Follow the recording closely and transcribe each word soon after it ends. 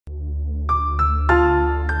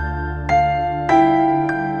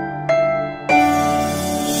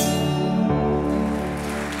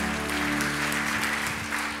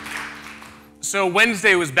So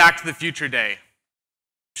Wednesday was Back to the Future Day.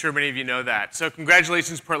 I'm sure many of you know that. So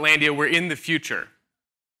congratulations, Portlandia, we're in the future.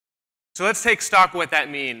 So let's take stock of what that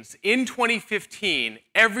means. In 2015,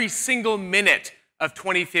 every single minute of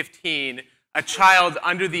 2015, a child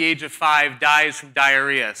under the age of 5 dies from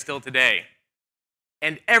diarrhea, still today.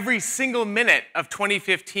 And every single minute of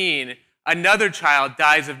 2015, another child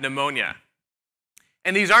dies of pneumonia.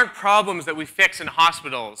 And these aren't problems that we fix in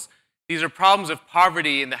hospitals. These are problems of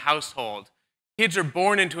poverty in the household. Kids are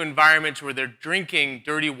born into environments where they're drinking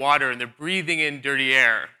dirty water and they're breathing in dirty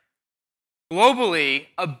air. Globally,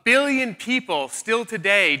 1 billion people still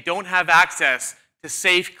today don't have access to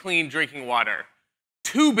safe, clean drinking water.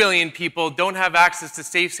 2 billion people don't have access to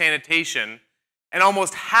safe sanitation. And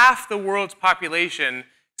almost half the world's population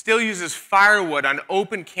still uses firewood on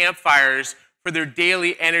open campfires for their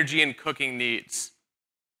daily energy and cooking needs.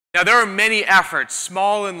 Now, there are many efforts,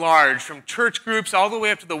 small and large, from church groups all the way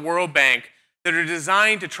up to the World Bank, that are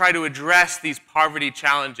designed to try to address these poverty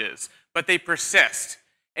challenges, but they persist.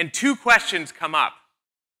 And two questions come up.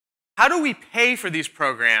 How do we pay for these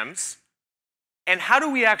programs? And how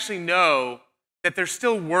do we actually know that they're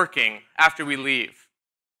still working after we leave?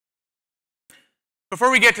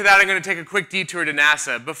 Before we get to that, I'm going to take a quick detour to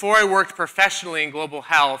NASA. Before I worked professionally in global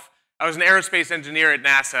health, I was an aerospace engineer at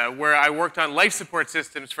NASA, where I worked on life support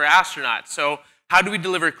systems for astronauts. So how do we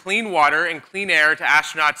deliver clean water and clean air to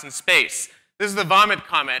astronauts in space? This is the vomit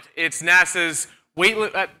comet. It's NASA's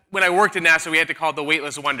weightless. When I worked at NASA, we had to call it the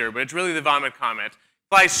weightless wonder, but it's really the vomit comet. It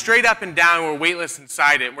flies straight up and down. We're weightless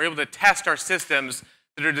inside it. And we're able to test our systems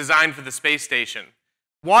that are designed for the space station.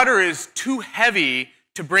 Water is too heavy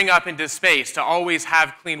to bring up into space to always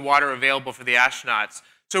have clean water available for the astronauts.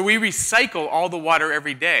 So we recycle all the water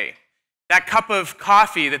every day. That cup of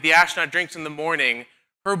coffee that the astronaut drinks in the morning,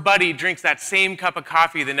 her buddy drinks that same cup of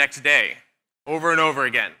coffee the next day, over and over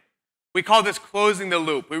again. We call this closing the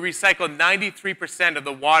loop. We recycle 93% of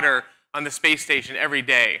the water on the space station every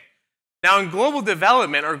day. Now, in global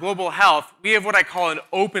development or global health, we have what I call an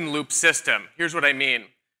open loop system. Here's what I mean.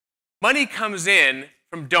 Money comes in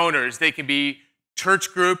from donors. They can be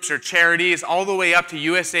church groups or charities, all the way up to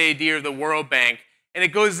USAID or the World Bank. And it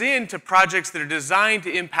goes into projects that are designed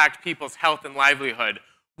to impact people's health and livelihood.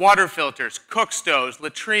 Water filters, cookstoves,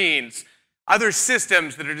 latrines, other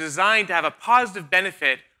systems that are designed to have a positive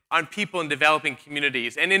benefit on people in developing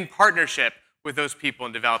communities and in partnership with those people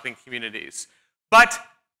in developing communities. But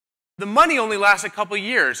the money only lasts a couple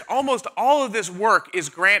years. Almost all of this work is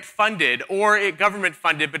grant funded or government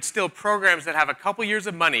funded, but still programs that have a couple years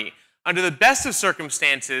of money. Under the best of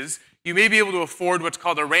circumstances, you may be able to afford what's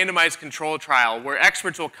called a randomized control trial, where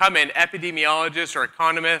experts will come in, epidemiologists or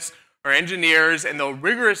economists or engineers, and they'll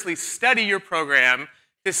rigorously study your program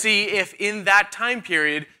to see if in that time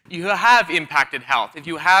period you have impacted health, if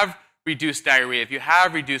you have reduced diarrhea, if you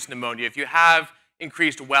have reduced pneumonia, if you have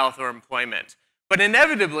increased wealth or employment. But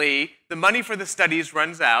inevitably, the money for the studies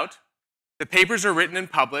runs out, the papers are written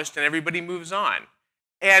and published, and everybody moves on.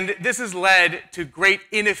 And this has led to great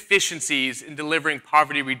inefficiencies in delivering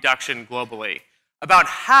poverty reduction globally. About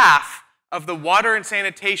half of the water and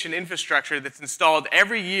sanitation infrastructure that's installed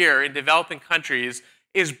every year in developing countries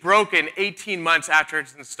is broken 18 months after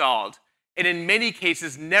it's installed, and in many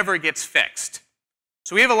cases never gets fixed.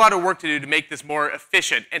 So we have a lot of work to do to make this more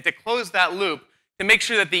efficient and to close that loop to make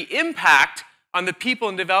sure that the impact on the people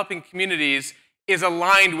in developing communities is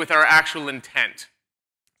aligned with our actual intent.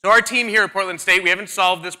 So our team here at Portland State, we haven't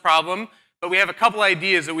solved this problem, but we have a couple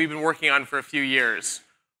ideas that we've been working on for a few years.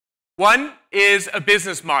 One is a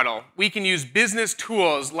business model. We can use business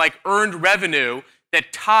tools like earned revenue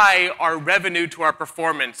that tie our revenue to our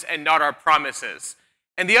performance and not our promises.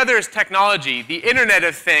 And the other is technology. The Internet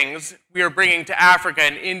of Things we are bringing to Africa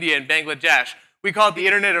and India and Bangladesh. We call it the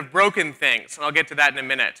Internet of Broken Things, and I'll get to that in a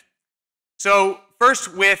minute. So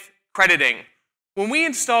first with crediting. When we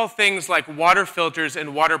install things like water filters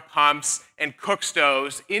and water pumps and cook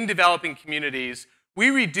stoves in developing communities, we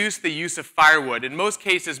reduce the use of firewood. In most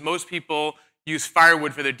cases, most people use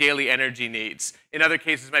firewood for their daily energy needs. In other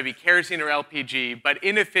cases, it might be kerosene or LPG, but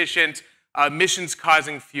inefficient,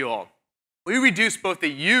 emissions-causing fuel. We reduce both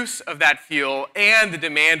the use of that fuel and the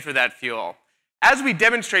demand for that fuel. As we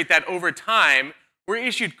demonstrate that over time, we're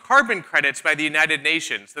issued carbon credits by the United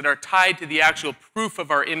Nations that are tied to the actual proof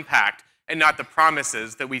of our impact and not the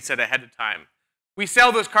promises that we set ahead of time. We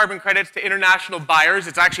sell those carbon credits to international buyers.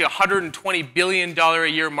 It's actually a $120 billion a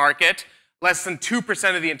year market. Less than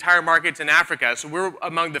 2% of the entire market's in Africa. So we're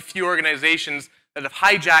among the few organizations that have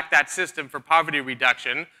hijacked that system for poverty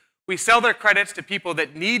reduction. We sell their credits to people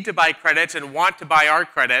that need to buy credits and want to buy our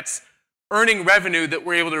credits, earning revenue that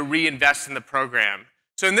we're able to reinvest in the program.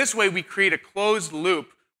 So in this way, we create a closed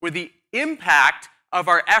loop where the impact of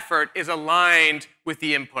our effort is aligned with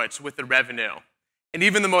the inputs, with the revenue. And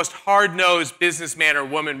even the most hard-nosed businessman or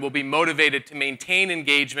woman will be motivated to maintain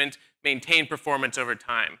engagement, maintain performance over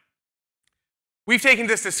time. We've taken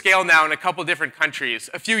this to scale now in a couple different countries.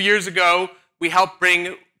 A few years ago, we helped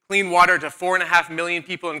bring clean water to 4.5 million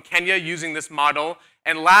people in Kenya using this model.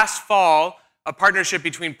 And last fall, a partnership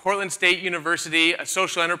between Portland State University, a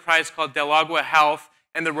social enterprise called Delagwa Health,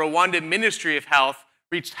 and the Rwanda Ministry of Health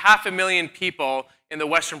reached 500,000 people in the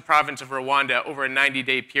western province of Rwanda over a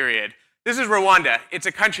 90-day period. This is Rwanda. It's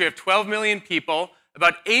a country of 12 million people,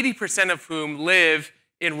 about 80% of whom live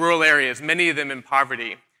in rural areas, many of them in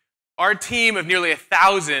poverty. Our team of nearly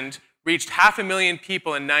 1,000 reached 500,000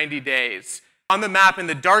 people in 90 days. On the map in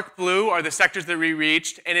the dark blue are the sectors that we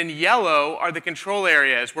reached, and in yellow are the control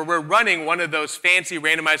areas where we're running one of those fancy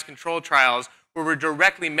randomized control trials where we're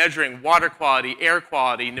directly measuring water quality, air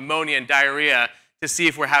quality, pneumonia, and diarrhea to see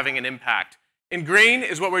if we're having an impact. In green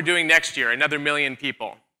is what we're doing next year, another 1 million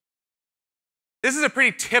people. This is a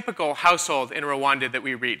pretty typical household in Rwanda that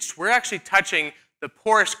we reached. We're actually touching the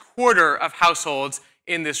poorest quarter of households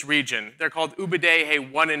in this region. They're called Ubudehe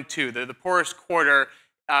 1 and 2. They're the poorest quarter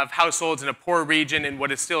of households in a poor region in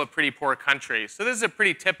what is still a pretty poor country. So this is a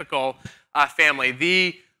pretty typical family.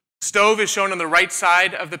 The stove is shown on the right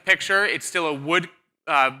side of the picture. It's still a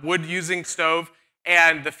wood-using stove,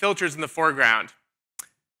 and the filter's in the foreground.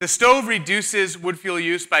 The stove reduces wood fuel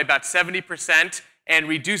use by about 70%, and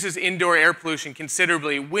reduces indoor air pollution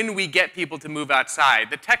considerably when we get people to move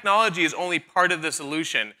outside. The technology is only part of the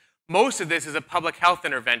solution. Most of this is a public health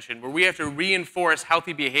intervention where we have to reinforce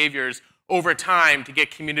healthy behaviors over time to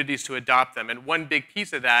get communities to adopt them. And one big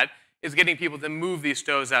piece of that is getting people to move these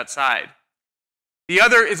stoves outside. The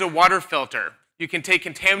other is a water filter. You can take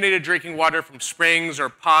contaminated drinking water from springs or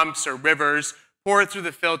pumps or rivers, pour it through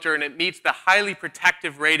the filter, and it meets the highly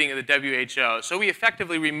protective rating of the WHO. So we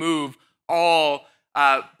effectively remove all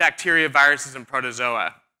bacteria, viruses, and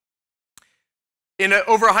protozoa. In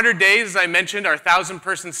over 100 days, as I mentioned, our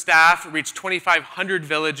 1,000-person staff reached 2,500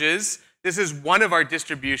 villages. This is one of our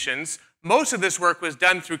distributions. Most of this work was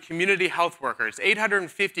done through community health workers,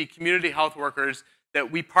 850 community health workers that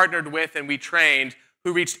we partnered with and we trained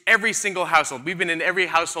who reached every single household. We've been in every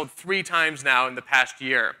household 3 times now in the past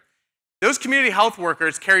year. Those community health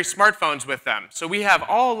workers carry smartphones with them, so we have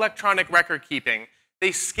all electronic record keeping.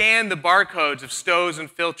 They scan the barcodes of stoves and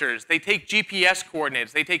filters. They take GPS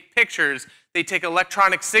coordinates. They take pictures. They take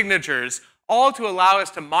electronic signatures, all to allow us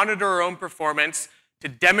to monitor our own performance, to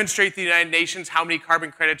demonstrate to the United Nations how many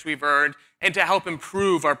carbon credits we've earned, and to help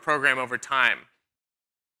improve our program over time.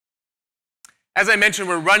 As I mentioned,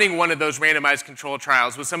 we're running one of those randomized control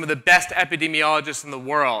trials with some of the best epidemiologists in the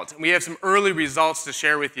world. And we have some early results to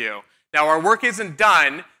share with you. Now, our work isn't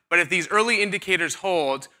done, but if these early indicators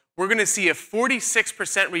hold, we're going to see a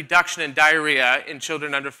 46% reduction in diarrhea in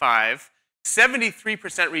children under 5,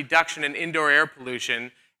 73% reduction in indoor air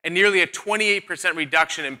pollution, and nearly a 28%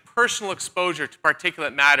 reduction in personal exposure to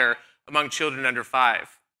particulate matter among children under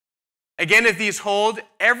 5. Again, if these hold,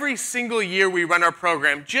 every single year we run our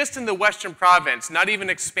program, just in the Western province, not even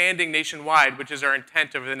expanding nationwide, which is our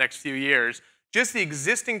intent over the next few years, just the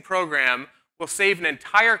existing program will save an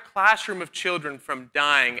entire classroom of children from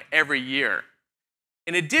dying every year.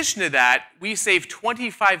 In addition to that, we save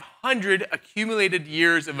 2,500 accumulated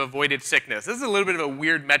years of avoided sickness. This is a little bit of a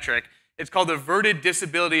weird metric. It's called averted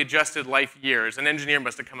disability-adjusted life years. An engineer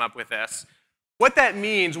must have come up with this. What that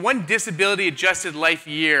means, one disability-adjusted life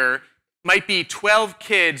year might be 12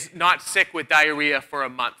 kids not sick with diarrhea for a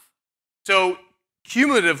month. So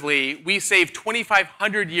cumulatively, we save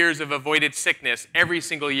 2,500 years of avoided sickness every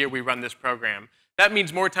single year we run this program. That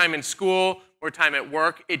means more time in school, more time at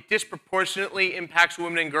work. It disproportionately impacts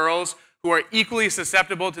women and girls who are equally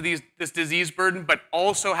susceptible to this disease burden, but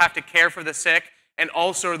also have to care for the sick, and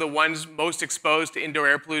also are the ones most exposed to indoor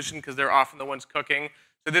air pollution because they're often the ones cooking.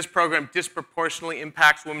 So this program disproportionately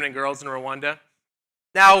impacts women and girls in Rwanda.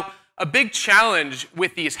 Now, a big challenge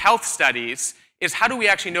with these health studies is how do we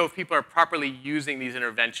actually know if people are properly using these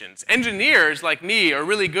interventions? Engineers like me are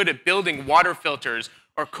really good at building water filters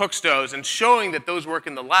or cookstoves and showing that those work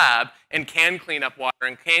in the lab and can clean up water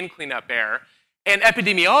and can clean up air. And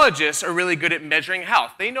epidemiologists are really good at measuring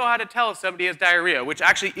health. They know how to tell if somebody has diarrhea, which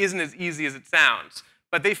actually isn't as easy as it sounds.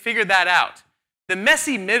 But they figured that out. The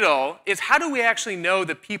messy middle is how do we actually know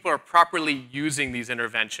that people are properly using these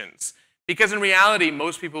interventions? Because in reality,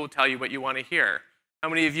 most people will tell you what you want to hear. How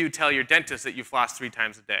many of you tell your dentist that you floss 3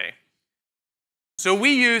 times a day? So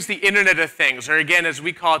we use the Internet of Things, or again, as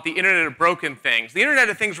we call it, the Internet of Broken Things. The Internet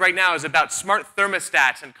of Things right now is about smart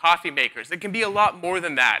thermostats and coffee makers. It can be a lot more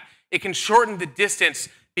than that. It can shorten the distance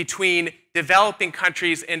between developing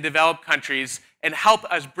countries and developed countries and help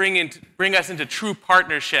us bring us into true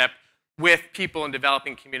partnership with people in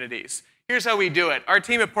developing communities. Here's how we do it. Our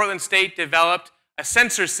team at Portland State developed a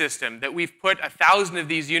sensor system that we've put 1,000 of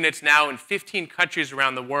these units now in 15 countries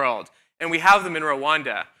around the world, and we have them in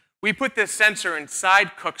Rwanda. We put this sensor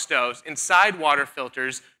inside cookstoves, inside water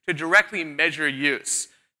filters, to directly measure use.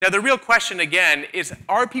 Now, the real question, again, is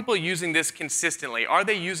are people using this consistently? Are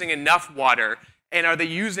they using enough water, and are they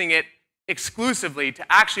using it exclusively to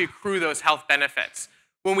actually accrue those health benefits?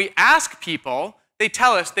 When we ask people, they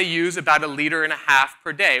tell us they use about 1.5 liters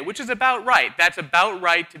per day, which is about right. That's about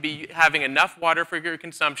right to be having enough water for your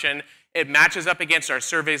consumption. It matches up against our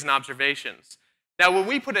surveys and observations. Now, when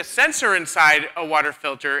we put a sensor inside a water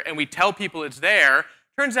filter and we tell people it's there,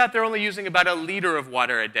 turns out they're only using about 1 liter of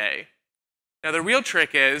water a day. Now, the real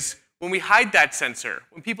trick is when we hide that sensor,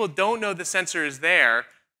 when people don't know the sensor is there,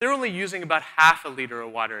 they're only using about 0.5 liter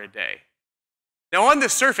of water a day. Now, on the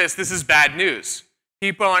surface, this is bad news.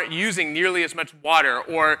 People aren't using nearly as much water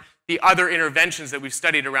or the other interventions that we've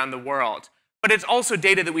studied around the world. But it's also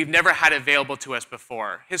data that we've never had available to us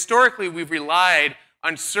before. Historically, we've relied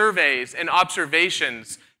on surveys and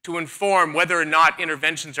observations to inform whether or not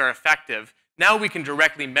interventions are effective. Now we can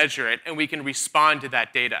directly measure it, and we can respond to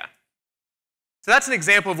that data. So that's an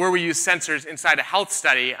example of where we use sensors inside a health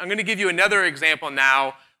study. I'm going to give you another example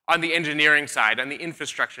now on the engineering side, on the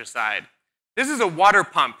infrastructure side. This is a water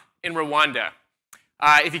pump in Rwanda.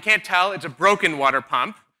 If you can't tell, it's a broken water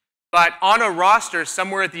pump. But on a roster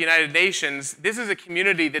somewhere at the United Nations, this is a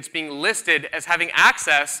community that's being listed as having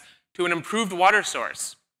access to an improved water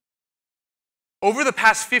source. Over the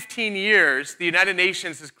past 15 years, the United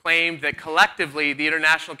Nations has claimed that collectively the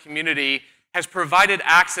international community has provided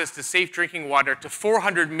access to safe drinking water to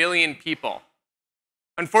 400 million people.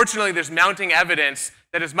 Unfortunately, there's mounting evidence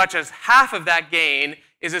that as much as half of that gain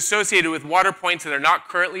is associated with water points that are not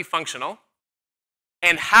currently functional,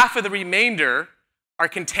 and half of the remainder are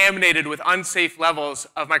contaminated with unsafe levels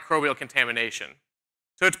of microbial contamination.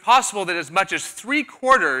 So it's possible that as much as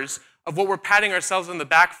 3/4 of what we're patting ourselves on the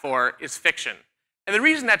back for is fiction. And the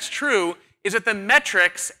reason that's true is that the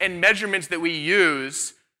metrics and measurements that we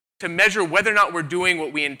use to measure whether or not we're doing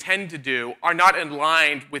what we intend to do are not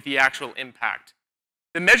aligned with the actual impact.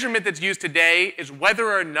 The measurement that's used today is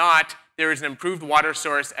whether or not there is an improved water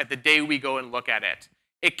source at the day we go and look at it.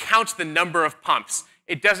 It counts the number of pumps.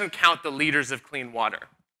 It doesn't count the liters of clean water.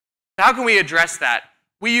 So how can we address that?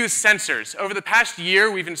 We use sensors. Over the past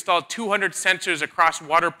year, we've installed 200 sensors across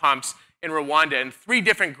water pumps in Rwanda in 3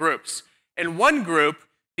 different groups. In one group,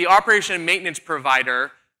 the operation and maintenance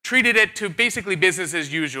provider treated it to basically business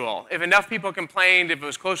as usual. If enough people complained, if it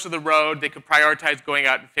was close to the road, they could prioritize going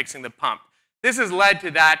out and fixing the pump. This has led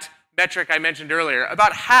to that metric I mentioned earlier.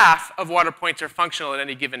 About half of water points are functional at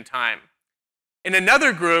any given time. In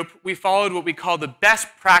another group, we followed what we call the best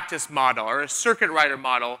practice model, or a circuit rider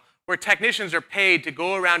model, where technicians are paid to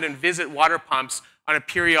go around and visit water pumps on a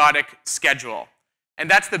periodic schedule. And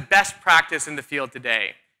that's the best practice in the field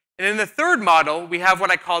today. And in the third model, we have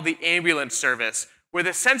what I call the ambulance service, where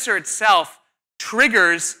the sensor itself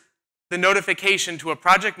triggers the notification to a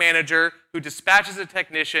project manager who dispatches a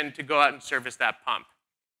technician to go out and service that pump.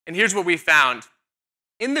 And here's what we found.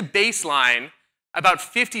 In the baseline, about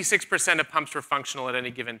 56% of pumps were functional at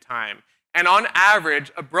any given time. And on average,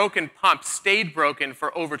 a broken pump stayed broken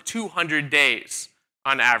for over 200 days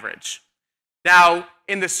on average. Now,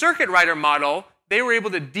 in the circuit rider model, they were able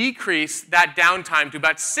to decrease that downtime to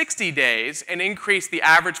about 60 days and increase the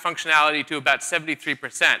average functionality to about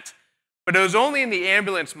 73%. But it was only in the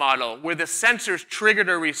ambulance model where the sensors triggered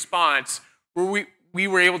a response where we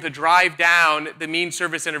were able to drive down the mean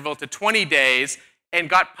service interval to 20 days and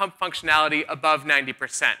got pump functionality above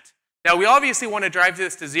 90%. Now, we obviously want to drive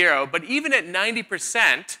this to 0, but even at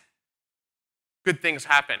 90%, good things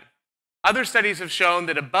happen. Other studies have shown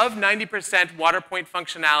that above 90% water point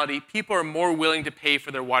functionality, people are more willing to pay for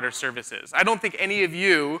their water services. I don't think any of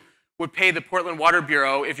you would pay the Portland Water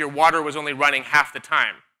Bureau if your water was only running half the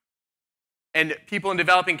time. And people in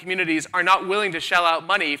developing communities are not willing to shell out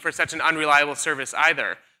money for such an unreliable service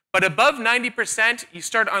either. But above 90%, you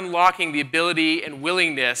start unlocking the ability and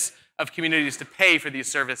willingness of communities to pay for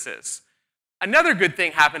these services. Another good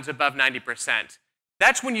thing happens above 90%.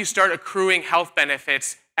 That's when you start accruing health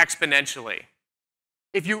benefits exponentially.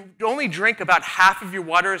 If you only drink about half of your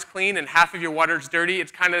water is clean and half of your water is dirty,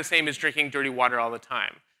 it's kind of the same as drinking dirty water all the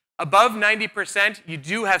time. Above 90%, you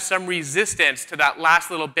do have some resistance to that last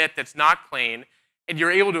little bit that's not clean. and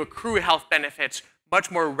you're able to accrue health benefits much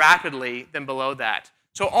more rapidly than below that.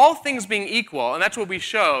 So all things being equal, and that's what we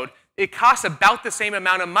showed, it costs about the same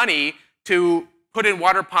amount of money to put in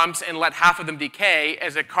water pumps and let half of them decay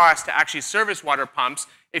as it costs to actually service water pumps.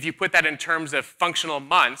 If you put that in terms of functional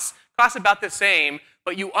months, it costs about the same,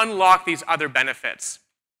 but you unlock these other benefits.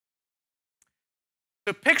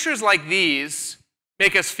 So pictures like these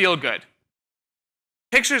make us feel good.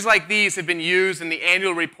 Pictures like these have been used in the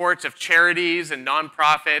annual reports of charities and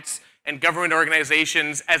nonprofits and government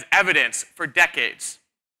organizations as evidence for decades.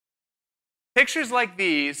 Pictures like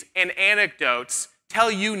these and anecdotes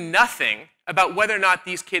tell you nothing about whether or not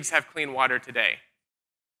these kids have clean water today.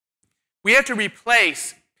 We have to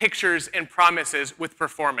replace pictures and promises with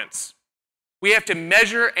performance. We have to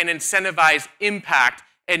measure and incentivize impact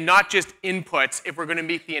and not just inputs if we're going to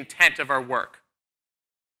meet the intent of our work.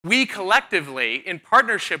 We collectively, in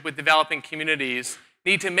partnership with developing communities,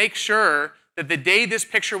 need to make sure that the day this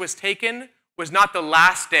picture was taken was not the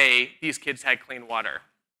last day these kids had clean water.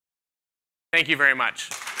 Thank you very much.